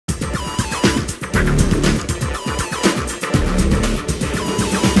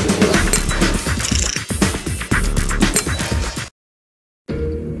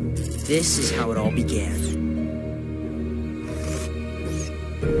this is how it all began.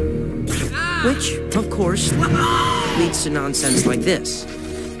 Which, of course, leads to nonsense like this.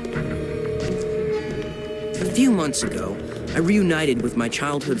 A few months ago, I reunited with my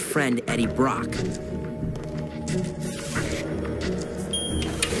childhood friend Eddie Brock.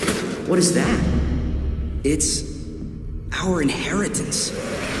 What is that? It's our inheritance.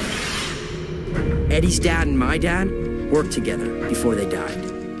 Eddie's dad and my dad worked together before they died.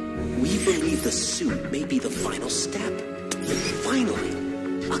 We believe the suit may be the final step. Finally,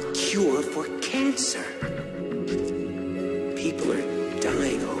 a cure for cancer. People are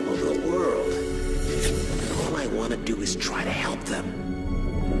dying all over the world. And all I want to do is try to help them.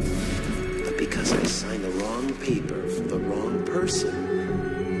 But because I signed the wrong paper for the wrong person,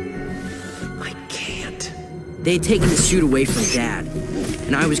 I can't. They had taken the suit away from Dad,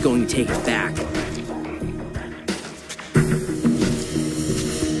 and I was going to take it back.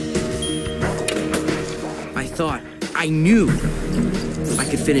 I knew I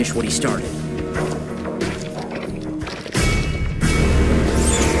could finish what he started.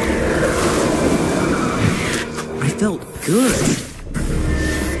 I felt good.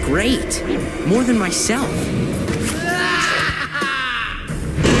 Great. More than myself.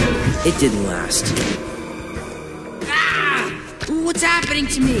 It didn't last. What's happening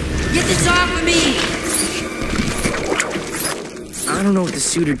to me? Get this off of me! I don't know what the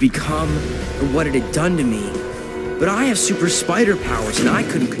suit had become or what it had done to me. But I have super spider powers, and I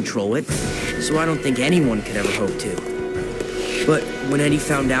couldn't control it, so I don't think anyone could ever hope to. But when Eddie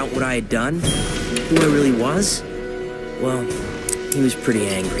found out what I had done, who I really was, well, he was pretty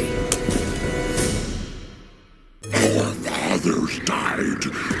angry. Our fathers died to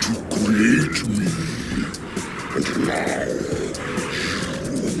create me, and now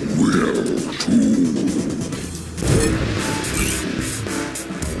you will too.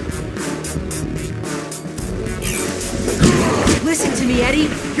 Listen to me, Eddie.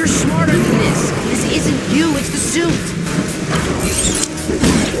 You're smarter than this. This isn't you, it's the suit.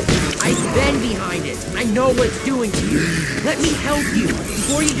 I've been behind it. I know what it's doing to you. Let me help you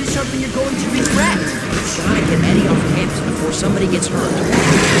before you do something you're going to regret. Gotta get Eddie off campus before somebody gets hurt.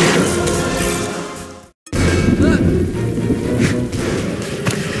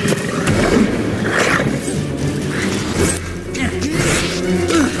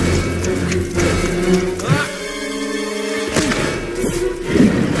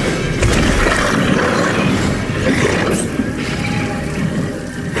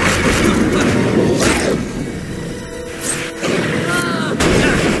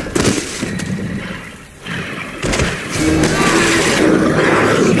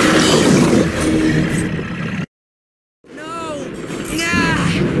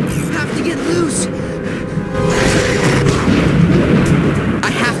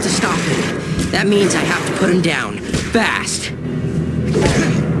 That means I have to put him down, fast.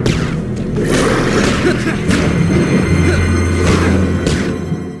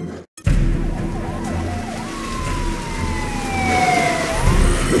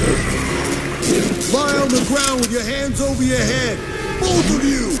 Lie on the ground with your hands over your head. Both of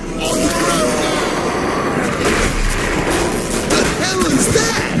you, on the ground now. The hell is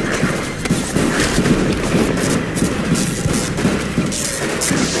that?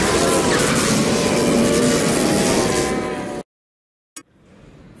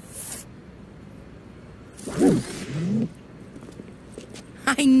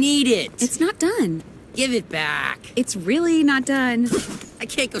 I need it! It's not done. Give it back. It's really not done. I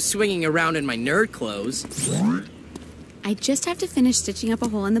can't go swinging around in my nerd clothes. I just have to finish stitching up a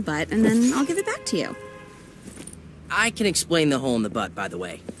hole in the butt, and then I'll give it back to you. I can explain the hole in the butt, by the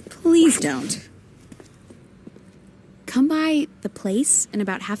way. Please don't. Come by the place in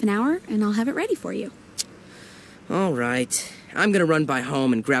about half an hour, and I'll have it ready for you. All right. I'm gonna run by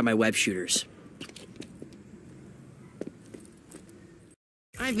home and grab my web shooters.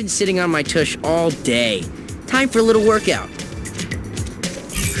 I've been sitting on my tush all day. Time for a little workout.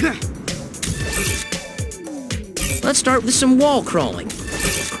 Let's start with some wall crawling.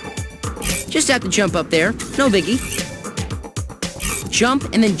 Just have to jump up there, no biggie.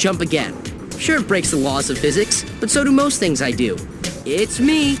 Jump and then jump again. Sure, it breaks the laws of physics, but so do most things I do. It's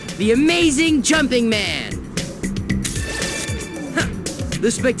me, the amazing jumping man. The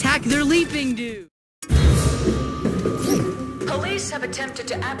spectacular leaping dude. Police have attempted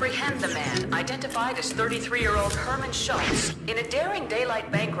to apprehend the man, identified as 33-year-old Herman Schultz. In a daring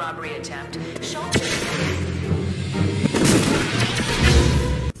daylight bank robbery attempt, Schultz...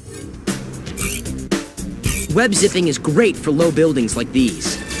 Web zipping is great for low buildings like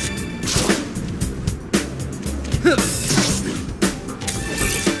these.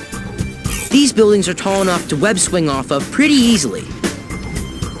 These buildings are tall enough to web swing off of pretty easily.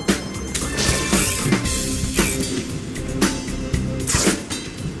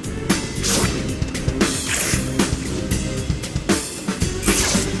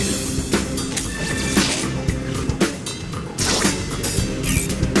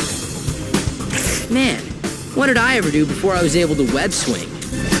 Man, what did I ever do before I was able to web swing?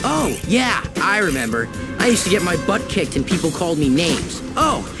 Oh, yeah, I remember. I used to get my butt kicked and people called me names.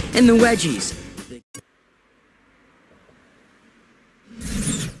 Oh, and the wedgies.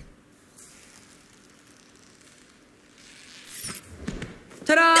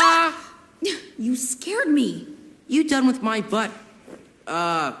 Ta-da! You scared me. You done with my butt,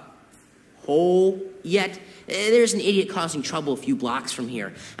 hole yet? There's an idiot causing trouble a few blocks from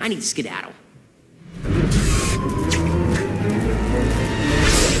here. I need to skedaddle.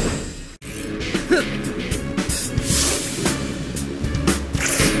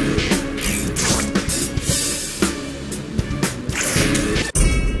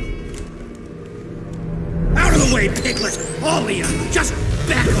 Out of the way, Piglet! All of you, just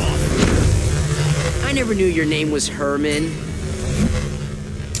back off! I never knew your name was Herman.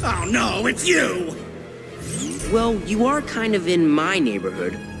 Oh no, it's you! Well, you are kind of in my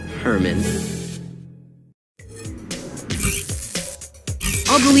neighborhood, Herman.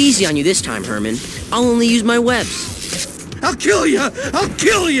 I'll go easy on you this time, Herman. I'll only use my webs. I'll kill you! I'll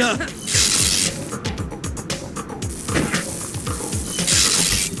kill you!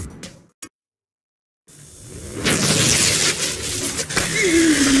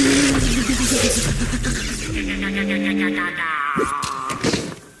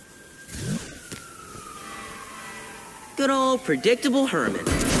 Good old predictable Herman.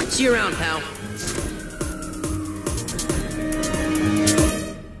 See you around, pal.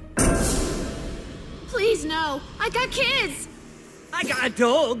 Please, no. I got kids. I got a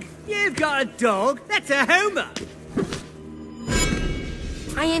dog. You've got a dog. That's a Homer.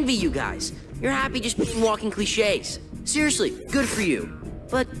 I envy you guys. You're happy just being walking cliches. Seriously, good for you.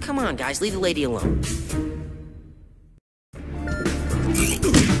 But come on, guys, leave the lady alone.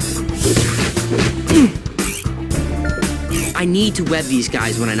 I need to web these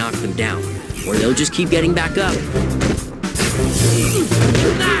guys when I knock them down, or they'll just keep getting back up.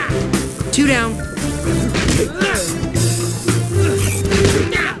 2 down.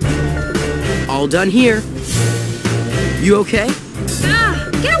 All done here. You okay?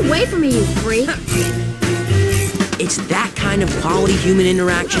 Get away from me, you freak. It's that kind of quality human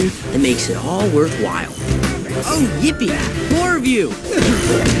interaction that makes it all worthwhile. Oh, yippee! More of you!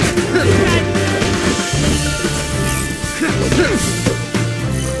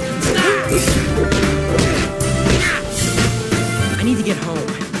 I need to get home.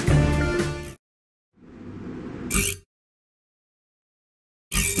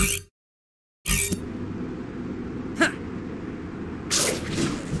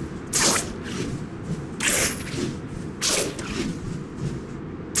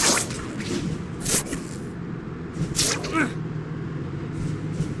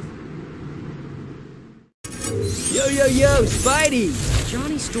 Yo, Spidey!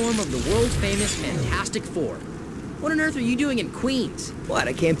 Johnny Storm of the world's famous Fantastic Four. What on earth are you doing in Queens? What,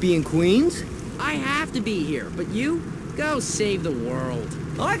 I can't be in Queens? I have to be here, but you? Go save the world.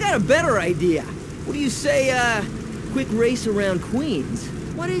 Oh, I got a better idea. What do you say, quick race around Queens?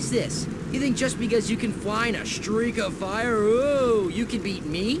 What is this? You think just because you can fly in a streak of fire, ooh, you can beat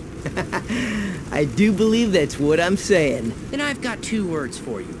me? I do believe that's what I'm saying. Then I've got 2 words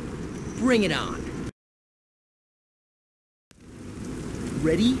for you. Bring it on.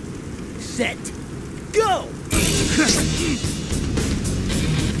 Ready, set, go!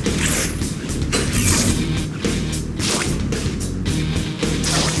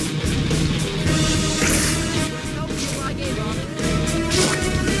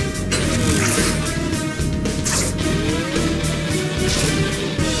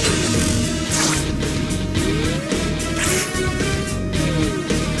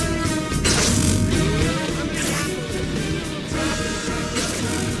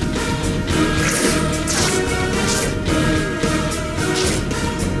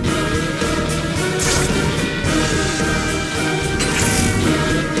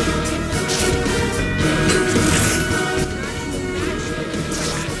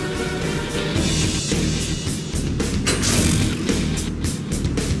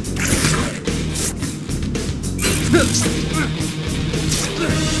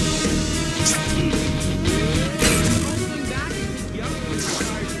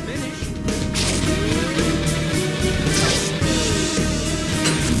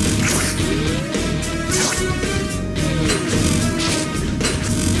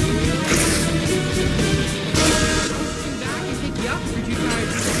 Would you guys...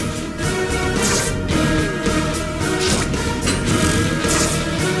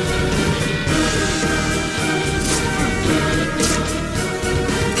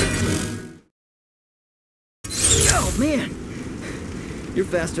 Oh, man. You're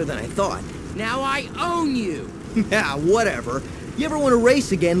faster than I thought. Now I own you! Yeah, whatever. You ever want to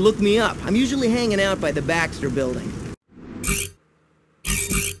race again, look me up. I'm usually hanging out by the Baxter building.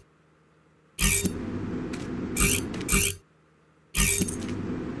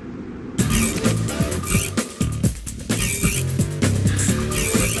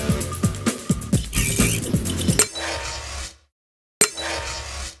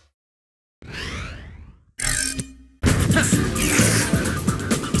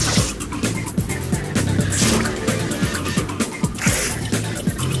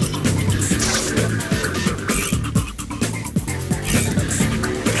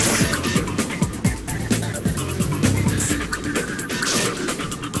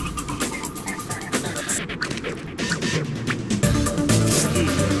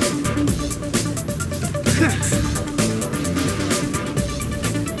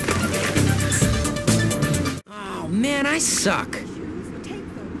 Oh man, I suck.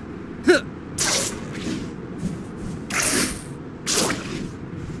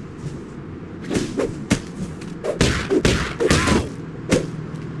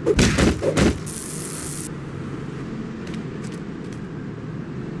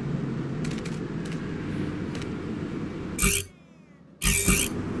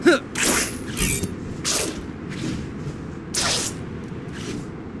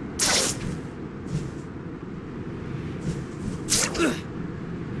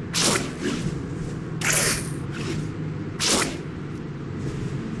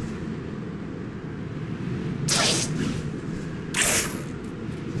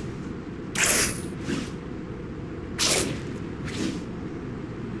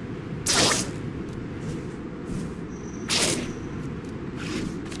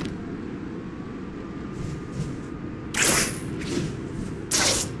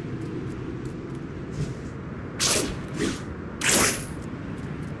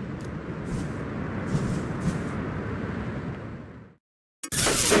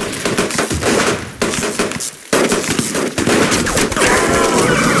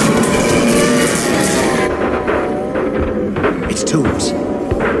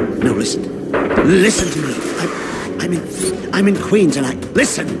 No, listen. Listen to me. I'm in Queens and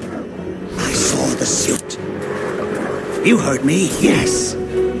listen! I saw the suit. You heard me, yes.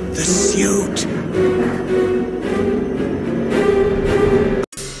 The suit.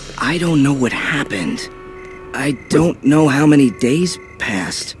 I don't know what happened. I don't know how many days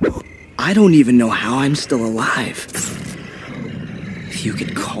passed. I don't even know how I'm still alive. If you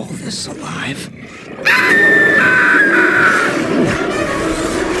could call this alive.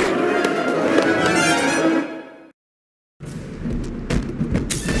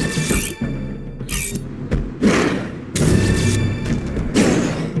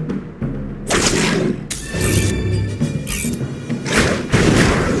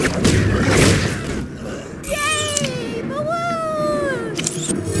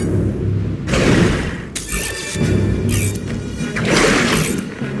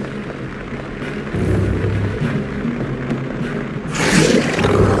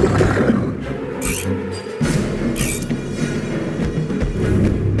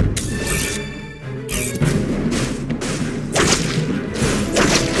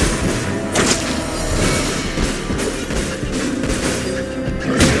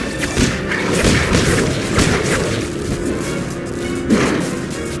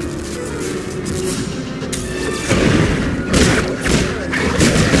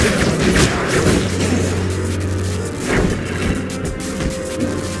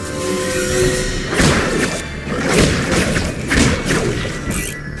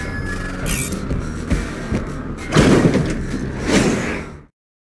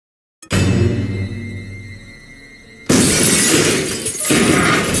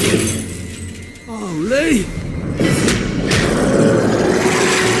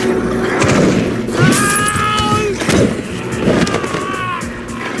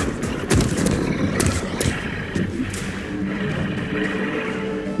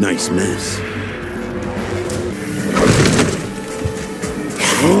 Nice mess.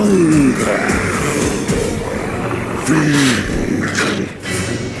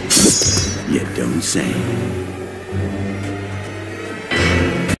 You don't say.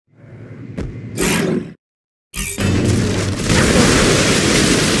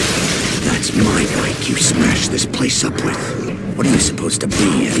 That's my bike you smashed this place up with. What are you supposed to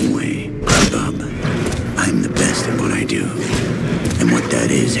be, anyway? Bub. I'm the best at what I do. And what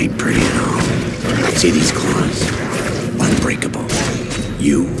that is ain't pretty at all. See these claws? Unbreakable.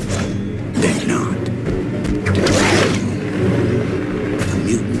 You, they're not. A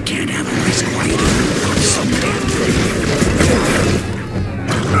mutant can't have a nice quiet some damn thing.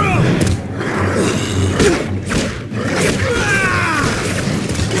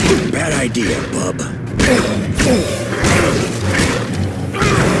 Bad idea, bub.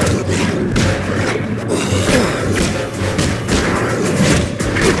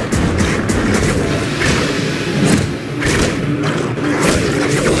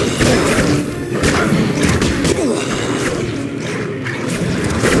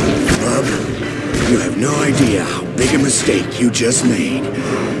 You have no idea how big a mistake you just made.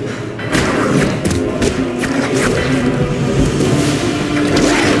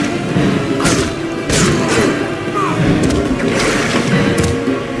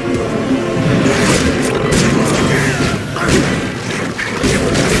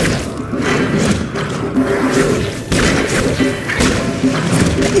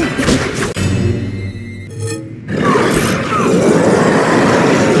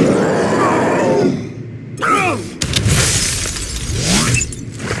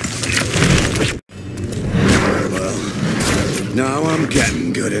 Now I'm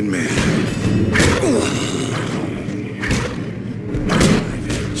getting good and mad. I've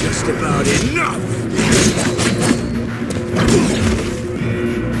had just about enough.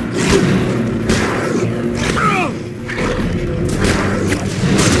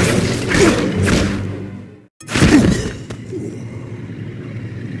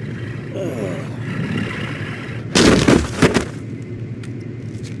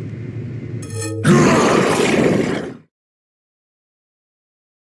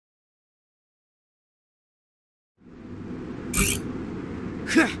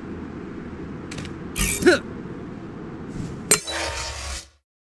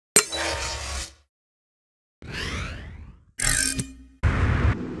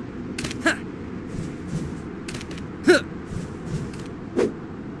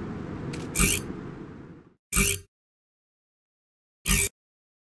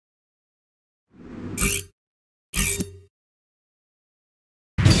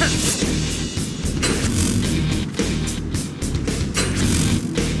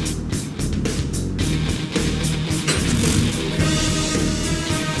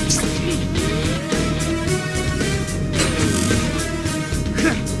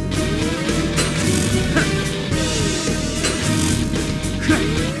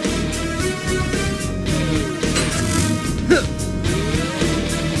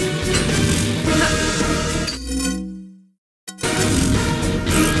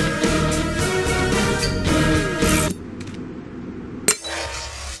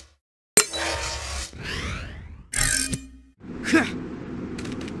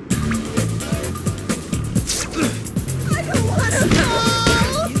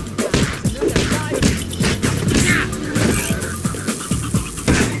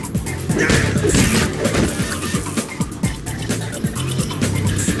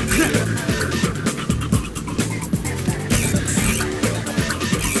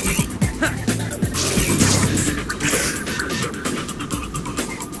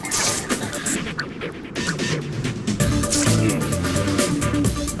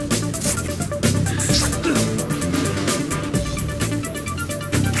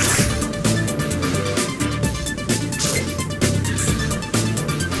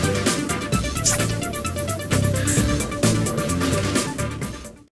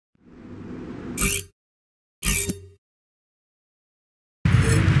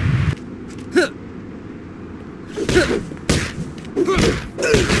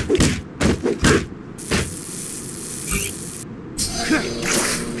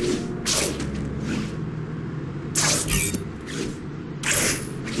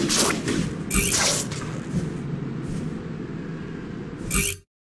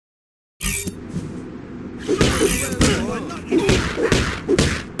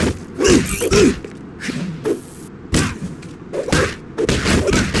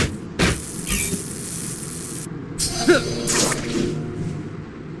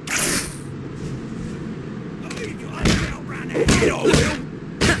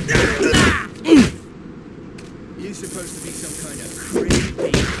 You're supposed to be some kind of crazy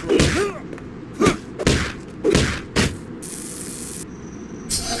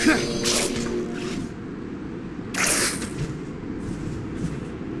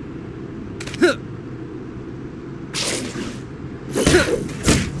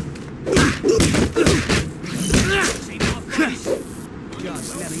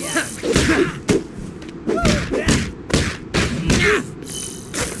Just let me out.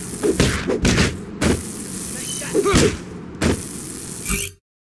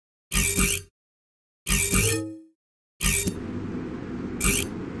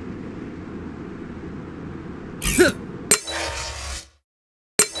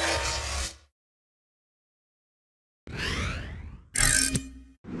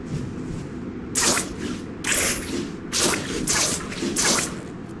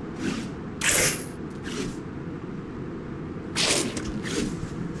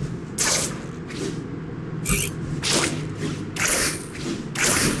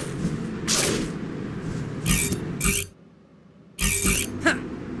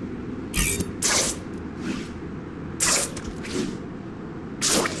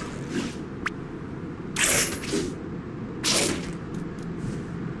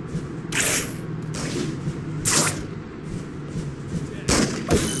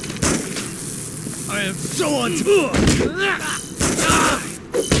 so on.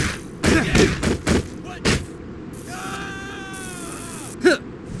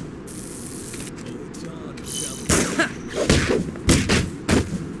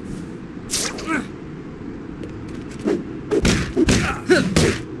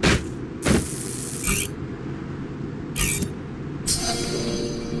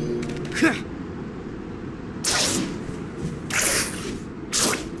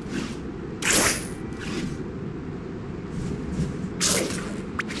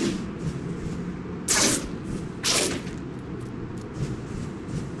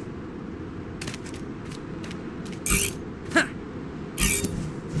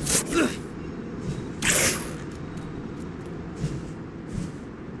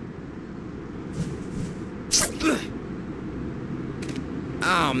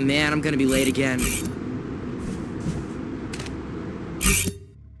 Oh man, I'm gonna be late again.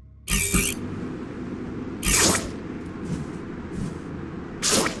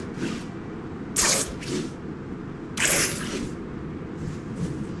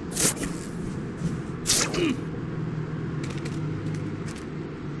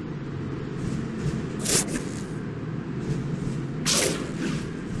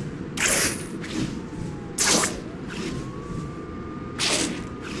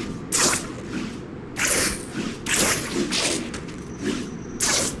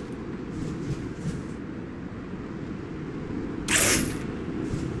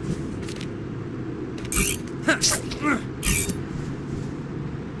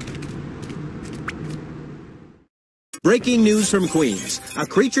 Breaking news from Queens. A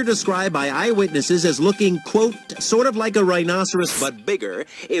creature described by eyewitnesses as looking, quote, sort of like a rhinoceros but bigger,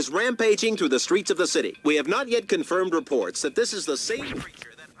 is rampaging through the streets of the city. We have not yet confirmed reports that this is the same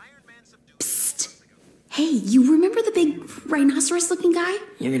creature that Iron Man subdued. Psst. Hey, you remember the big rhinoceros-looking guy?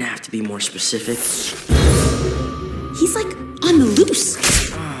 You're gonna have to be more specific. He's like on the loose.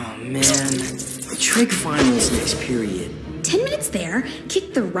 Oh man, the trig finals next period. 10 minutes there,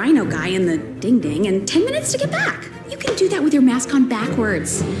 kick the rhino guy in the ding-ding, and 10 minutes to get back. You can do that with your mask on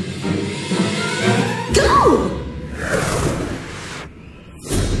backwards. Go!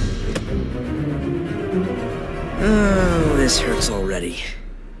 Oh, this hurts already.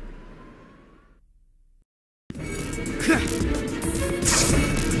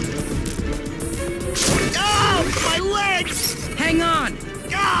 Oh, my legs! Hang on!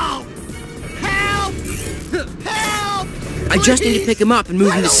 Oh! Help! Help! I just need to pick him up and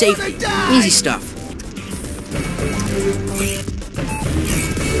move him to I don't safety. wanna die! Easy stuff.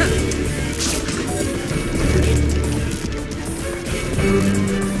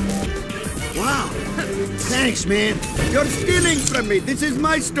 Wow. Thanks, man. You're stealing from me. This is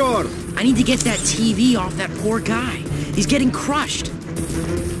my store. I need to get that TV off that poor guy. He's getting crushed.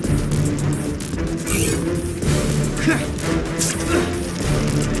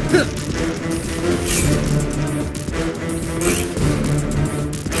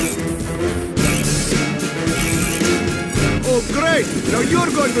 Oh, great. Now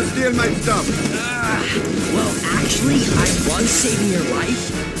you're going to steal my stuff. Well, actually, I was saving your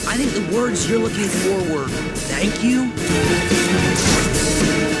life. I think the words you're looking for were, thank you.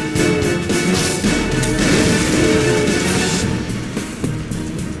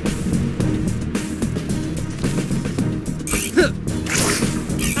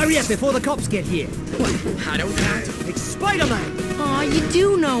 Hurry up before the cops get here. What? I don't count? It's Spider-Man. Aw, you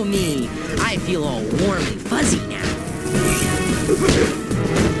do know me. I feel all warm and fuzzy now.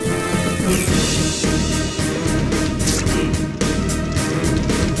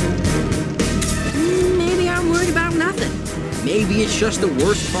 Maybe I'm worried about nothing. Maybe it's just the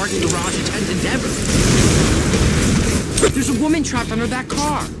worst parking garage attendant ever. There's a woman trapped under that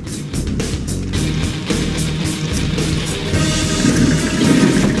car.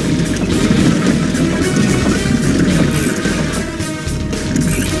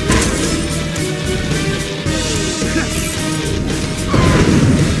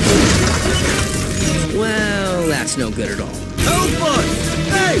 Well, that's no good at all. Help us!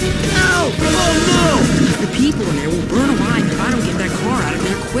 Hey! Help! Oh, no! The people in there will burn alive if I don't get that car out of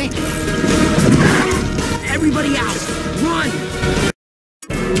there quick. Everybody out! Run!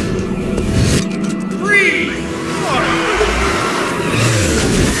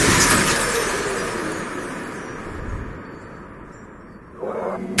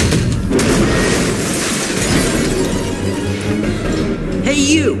 Hey,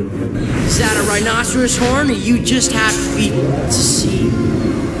 you! Is that a rhinoceros horn, or you just have to be to see?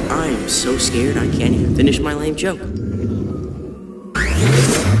 I am so scared I can't even finish my lame joke.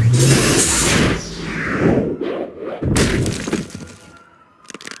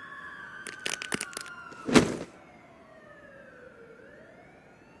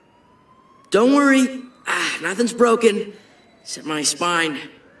 Don't worry. Nothing's broken. Except my spine.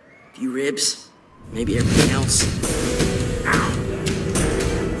 A few ribs. Maybe everything else. Ow.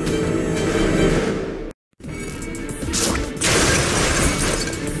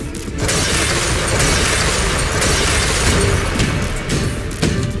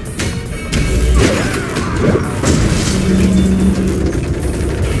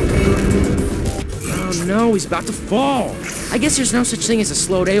 Oh no, he's about to fall. I guess there's no such thing as a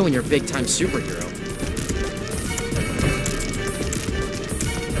slow day when you're a big-time superhero.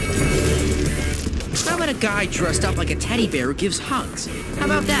 How about a guy dressed up like a teddy bear who gives hugs? How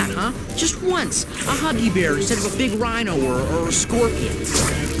about that, huh? Just once. A huggy bear instead of a big rhino or a scorpion.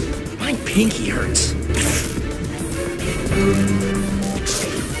 My pinky hurts.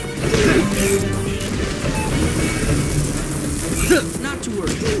 Not to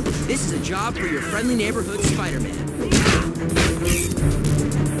worry. This is a job for your friendly neighborhood Spider-Man.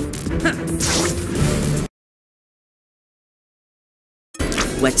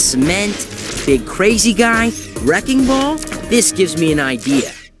 Wet cement, big crazy guy, wrecking ball. This gives me an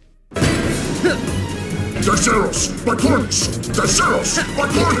idea. Terceros, Bacornis! Terceros,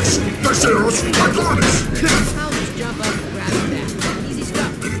 Bacornis! Terceros, Bacornis! I'll just jump up and grab him back. Easy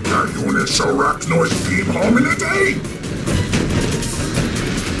stuff. Cartoonish arachnoid beam hominidate!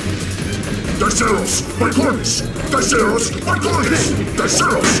 Terceros, Bacornis! Terceros, Bacornis!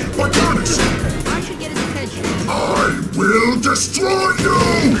 Terceros, Bacornis! I should get his attention. I will destroy you!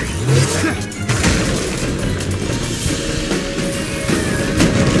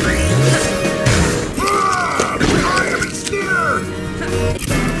 I am ensnared!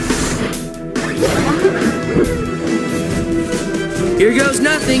 Here goes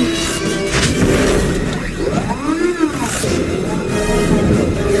nothing.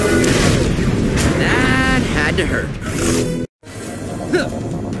 That had to hurt.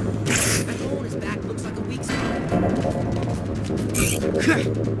 That hole in his back looks like a weak spot.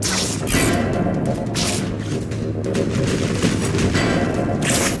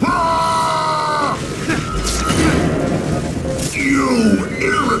 Ah! You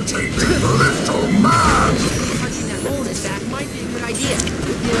irritating little man! Punching that hole in his back might be a good idea.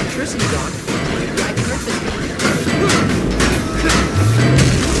 With the electricity gone, maybe I can hurt this guy.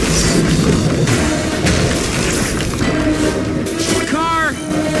 Car!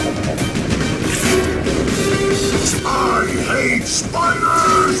 I hate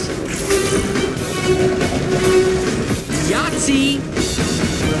spiders! Yahtzee!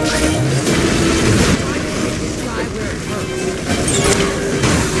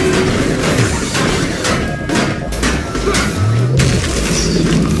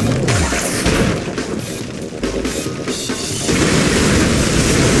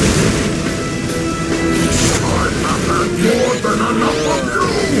 More than enough of you!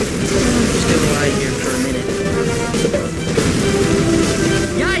 Just gonna lie here for a minute.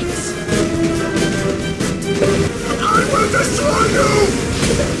 Yikes! I will destroy you!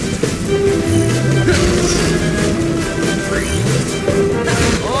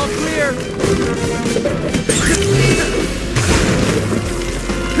 All clear!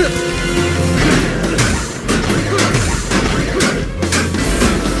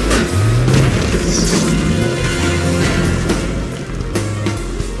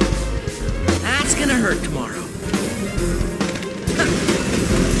 That's gonna hurt tomorrow.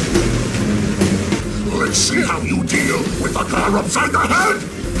 Let's see how you deal with the car upside the head!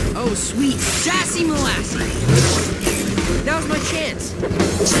 Oh, sweet. Sassy Molassie! Now's my chance.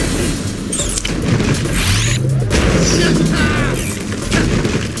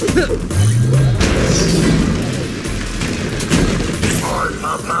 I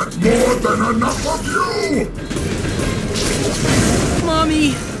have had more than enough of you!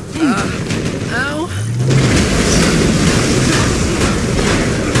 Mommy! Ow?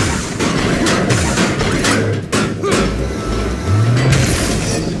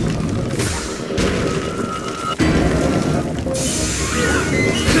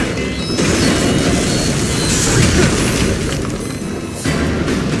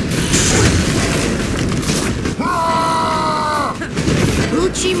 Ah!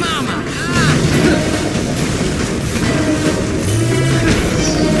 Hoochie Mama!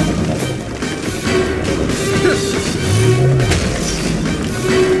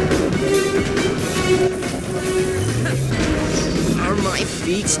 Are my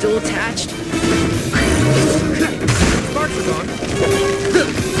feet still attached? Sparks are gone.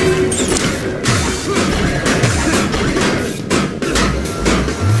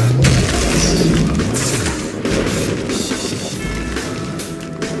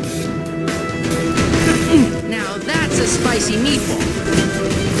 Now that's a spicy meatball.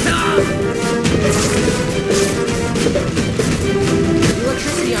 The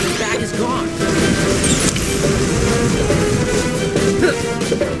electricity on his back is gone.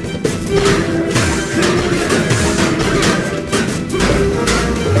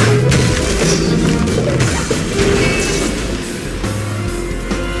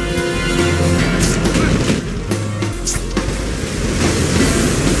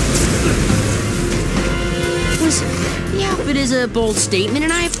 Listen, the outfit is a bold statement,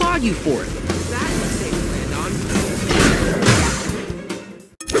 and I applaud you for it. That's a mistake to land on.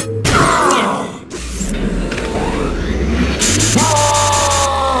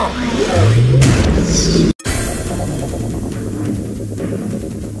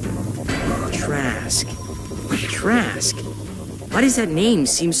 Trask. Trask? Why does that name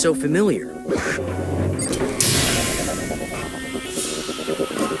seem so familiar?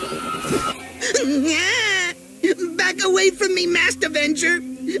 Back away from me, Master Avenger!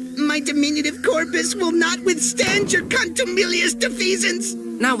 My diminutive corpus will not withstand your contumelious defeasance!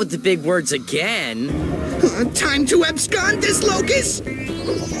 Not with the big words again. Time to abscond this locus!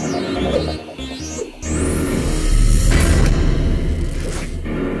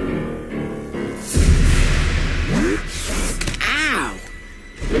 Ow!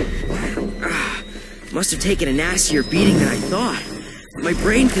 Must have taken a nastier beating than I thought. My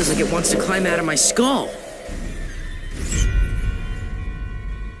brain feels like it wants to climb out of my skull.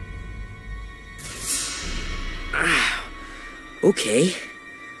 Okay.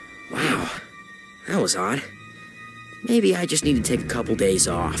 Wow. That was odd. Maybe I just need to take a couple days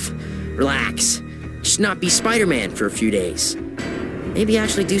off. Relax. Just not be Spider-Man for a few days. Maybe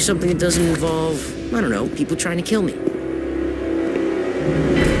actually do something that doesn't involve, I don't know, people trying to kill me.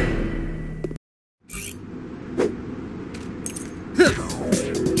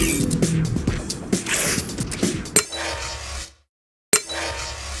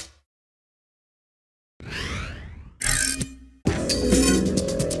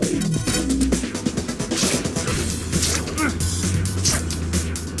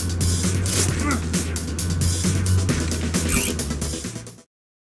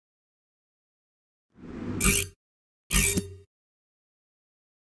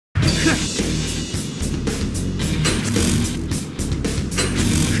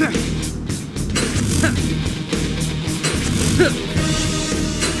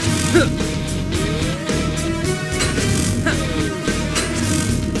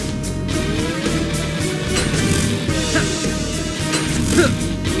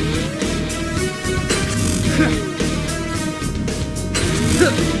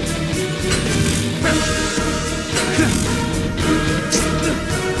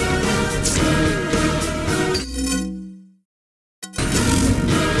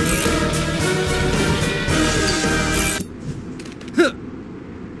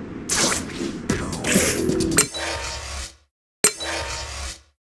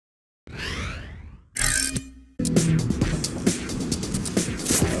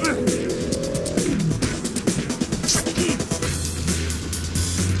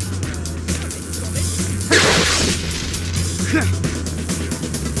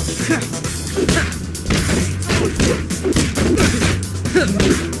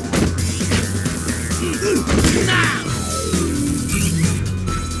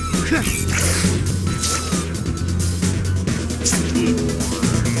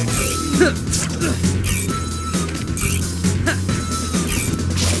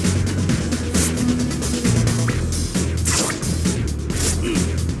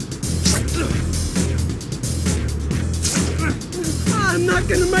 I'm not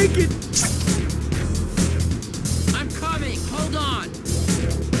gonna make it! I'm coming. Hold on.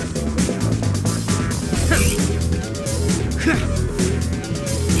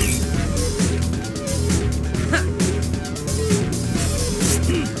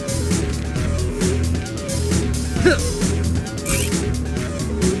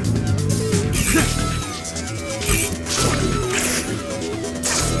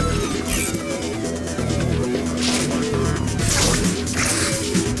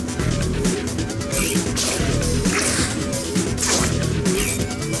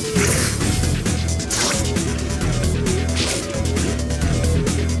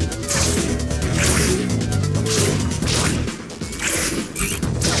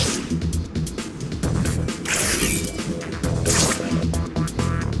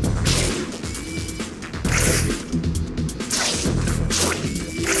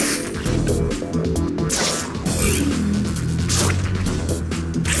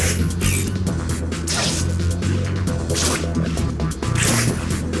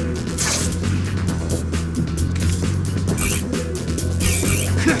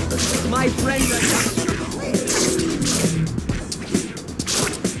 My friends are...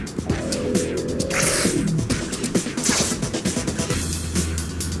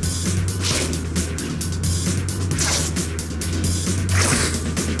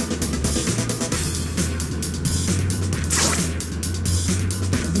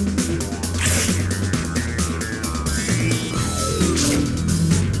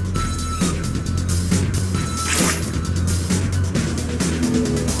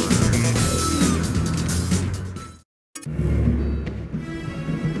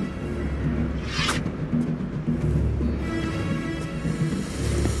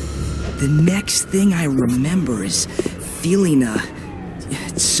 The next thing I remember is feeling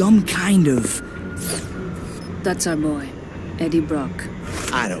some kind of... That's our boy, Eddie Brock.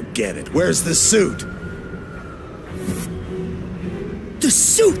 I don't get it. Where's the suit? The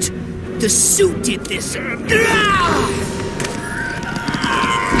suit! The suit did this!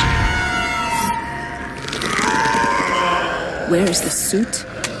 Where is the suit?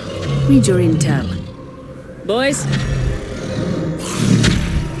 Read your intel. Boys?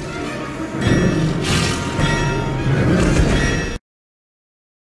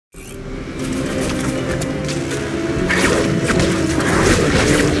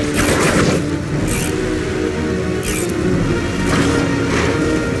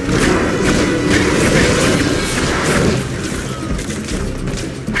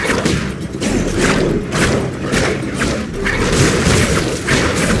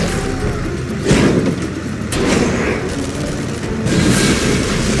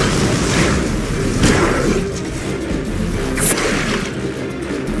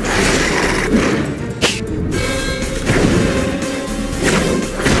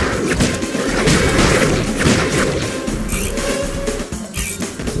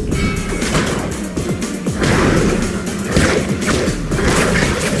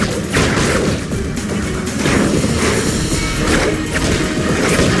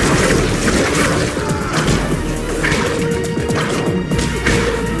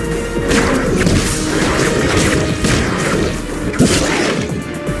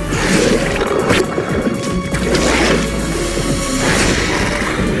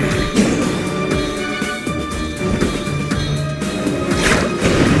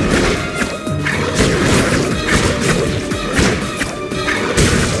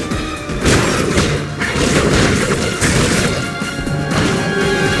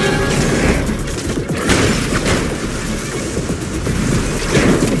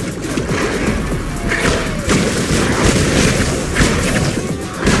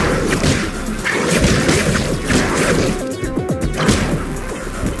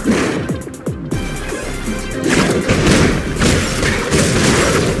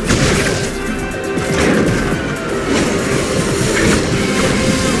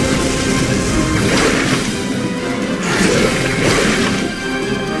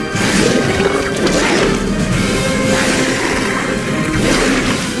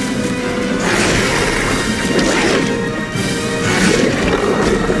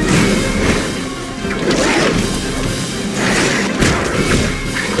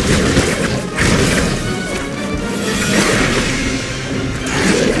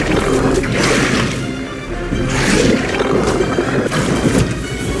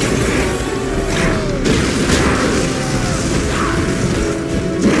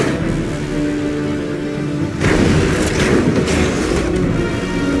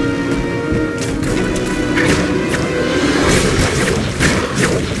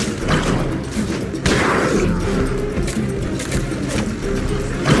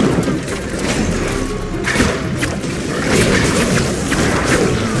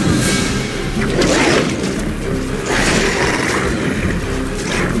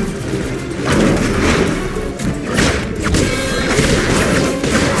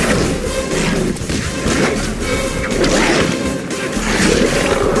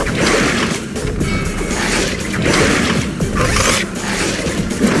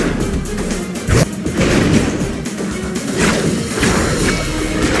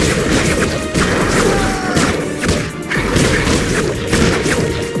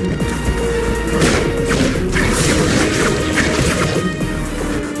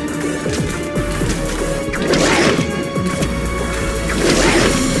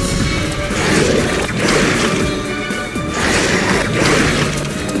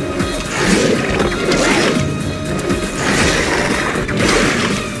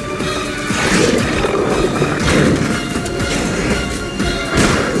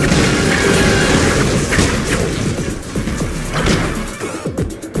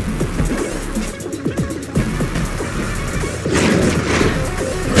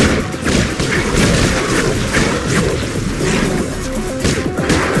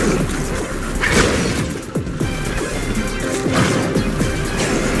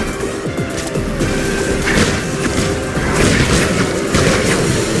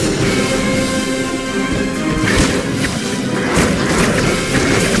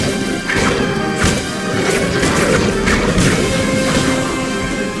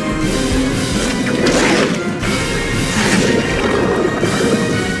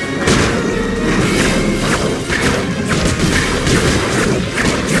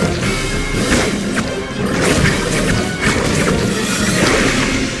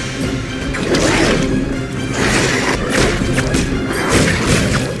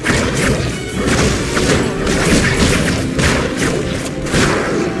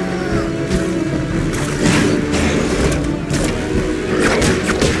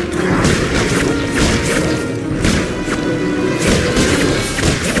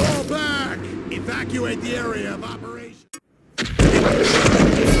 evacuate the area of operation.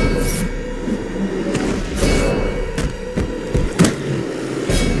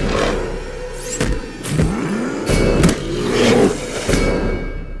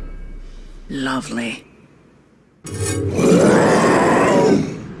 Lovely.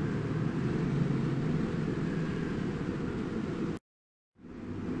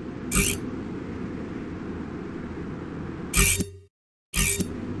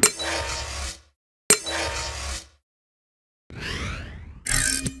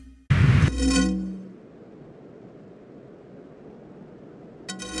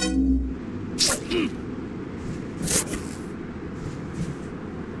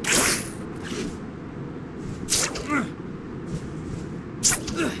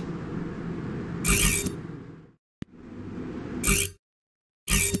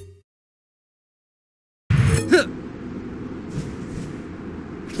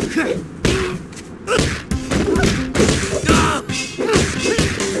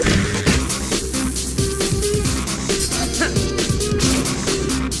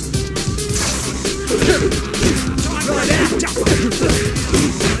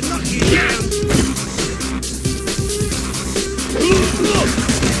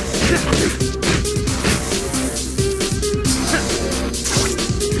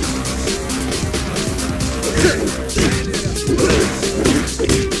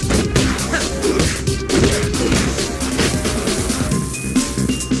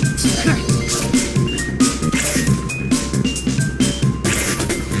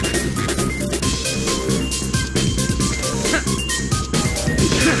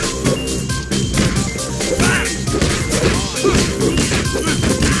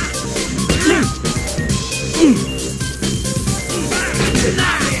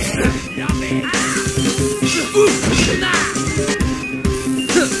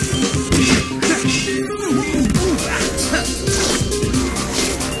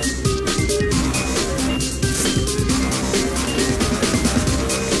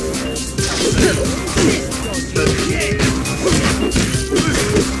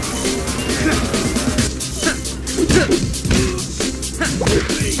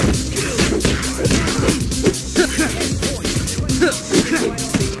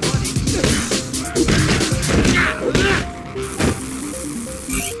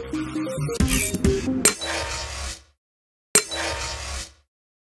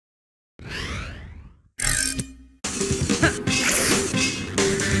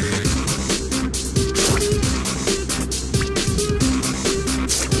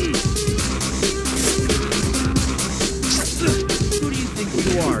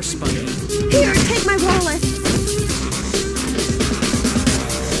 Here, take my wallet.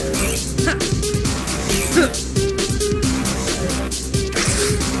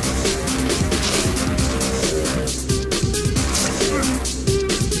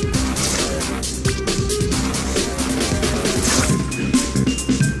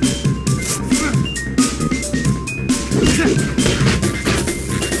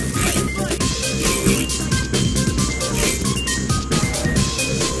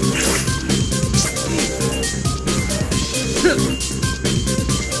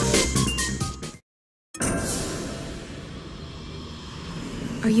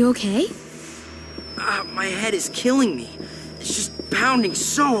 Are you okay? My head is killing me. It's just pounding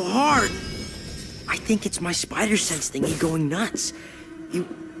so hard. I think it's my spider sense thingy going nuts.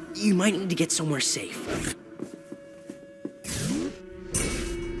 You might need to get somewhere safe.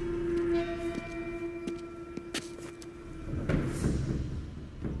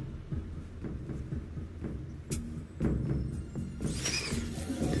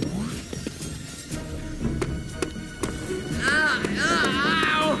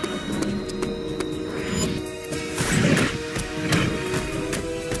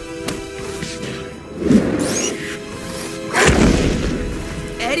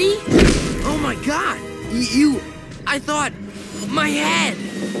 Eddie? Oh my god! I thought... my head!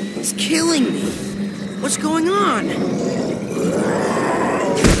 It's killing me. What's going on?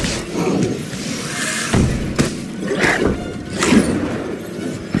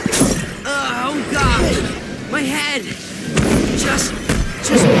 Oh god! My head! Just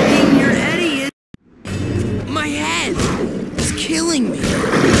being near Eddie is... my head! It's killing me.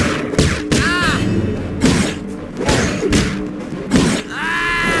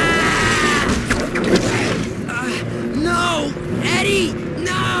 No! Eddie!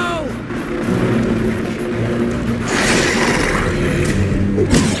 No!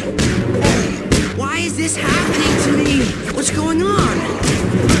 Why is this happening to me? What's going on?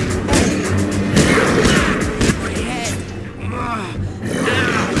 My head.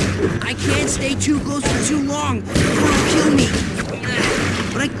 I can't stay too close for too long, or it'll kill me.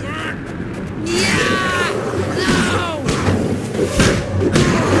 But I... Yeah! No!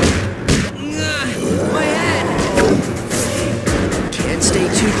 My head! Can't stay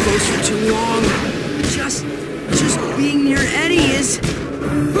too close for too long. Just being near Eddie is...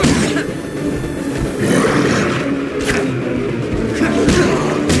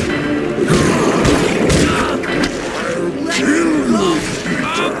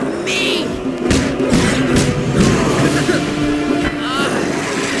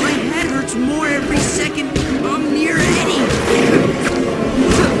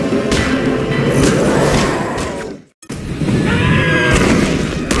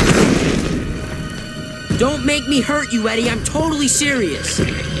 Don't make me hurt you, Eddie. I'm totally serious.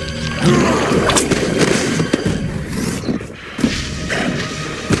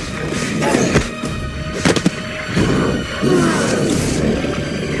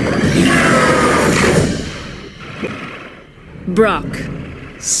 Brock,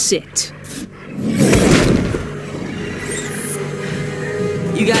 sit.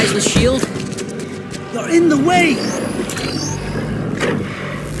 You guys with shield? You're in the way!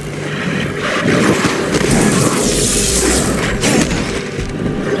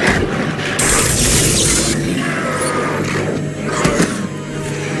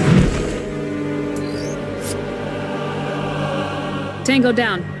 Tango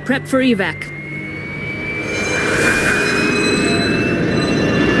down. Prep for evac.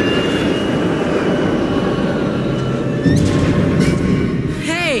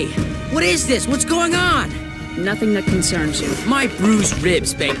 Hey! What is this? What's going on? Nothing that concerns you. My bruised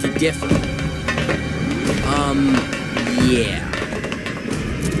ribs beg to differ. Yeah.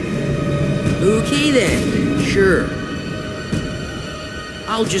 Okay then. Sure.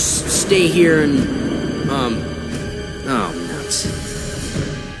 I'll just stay here and, oh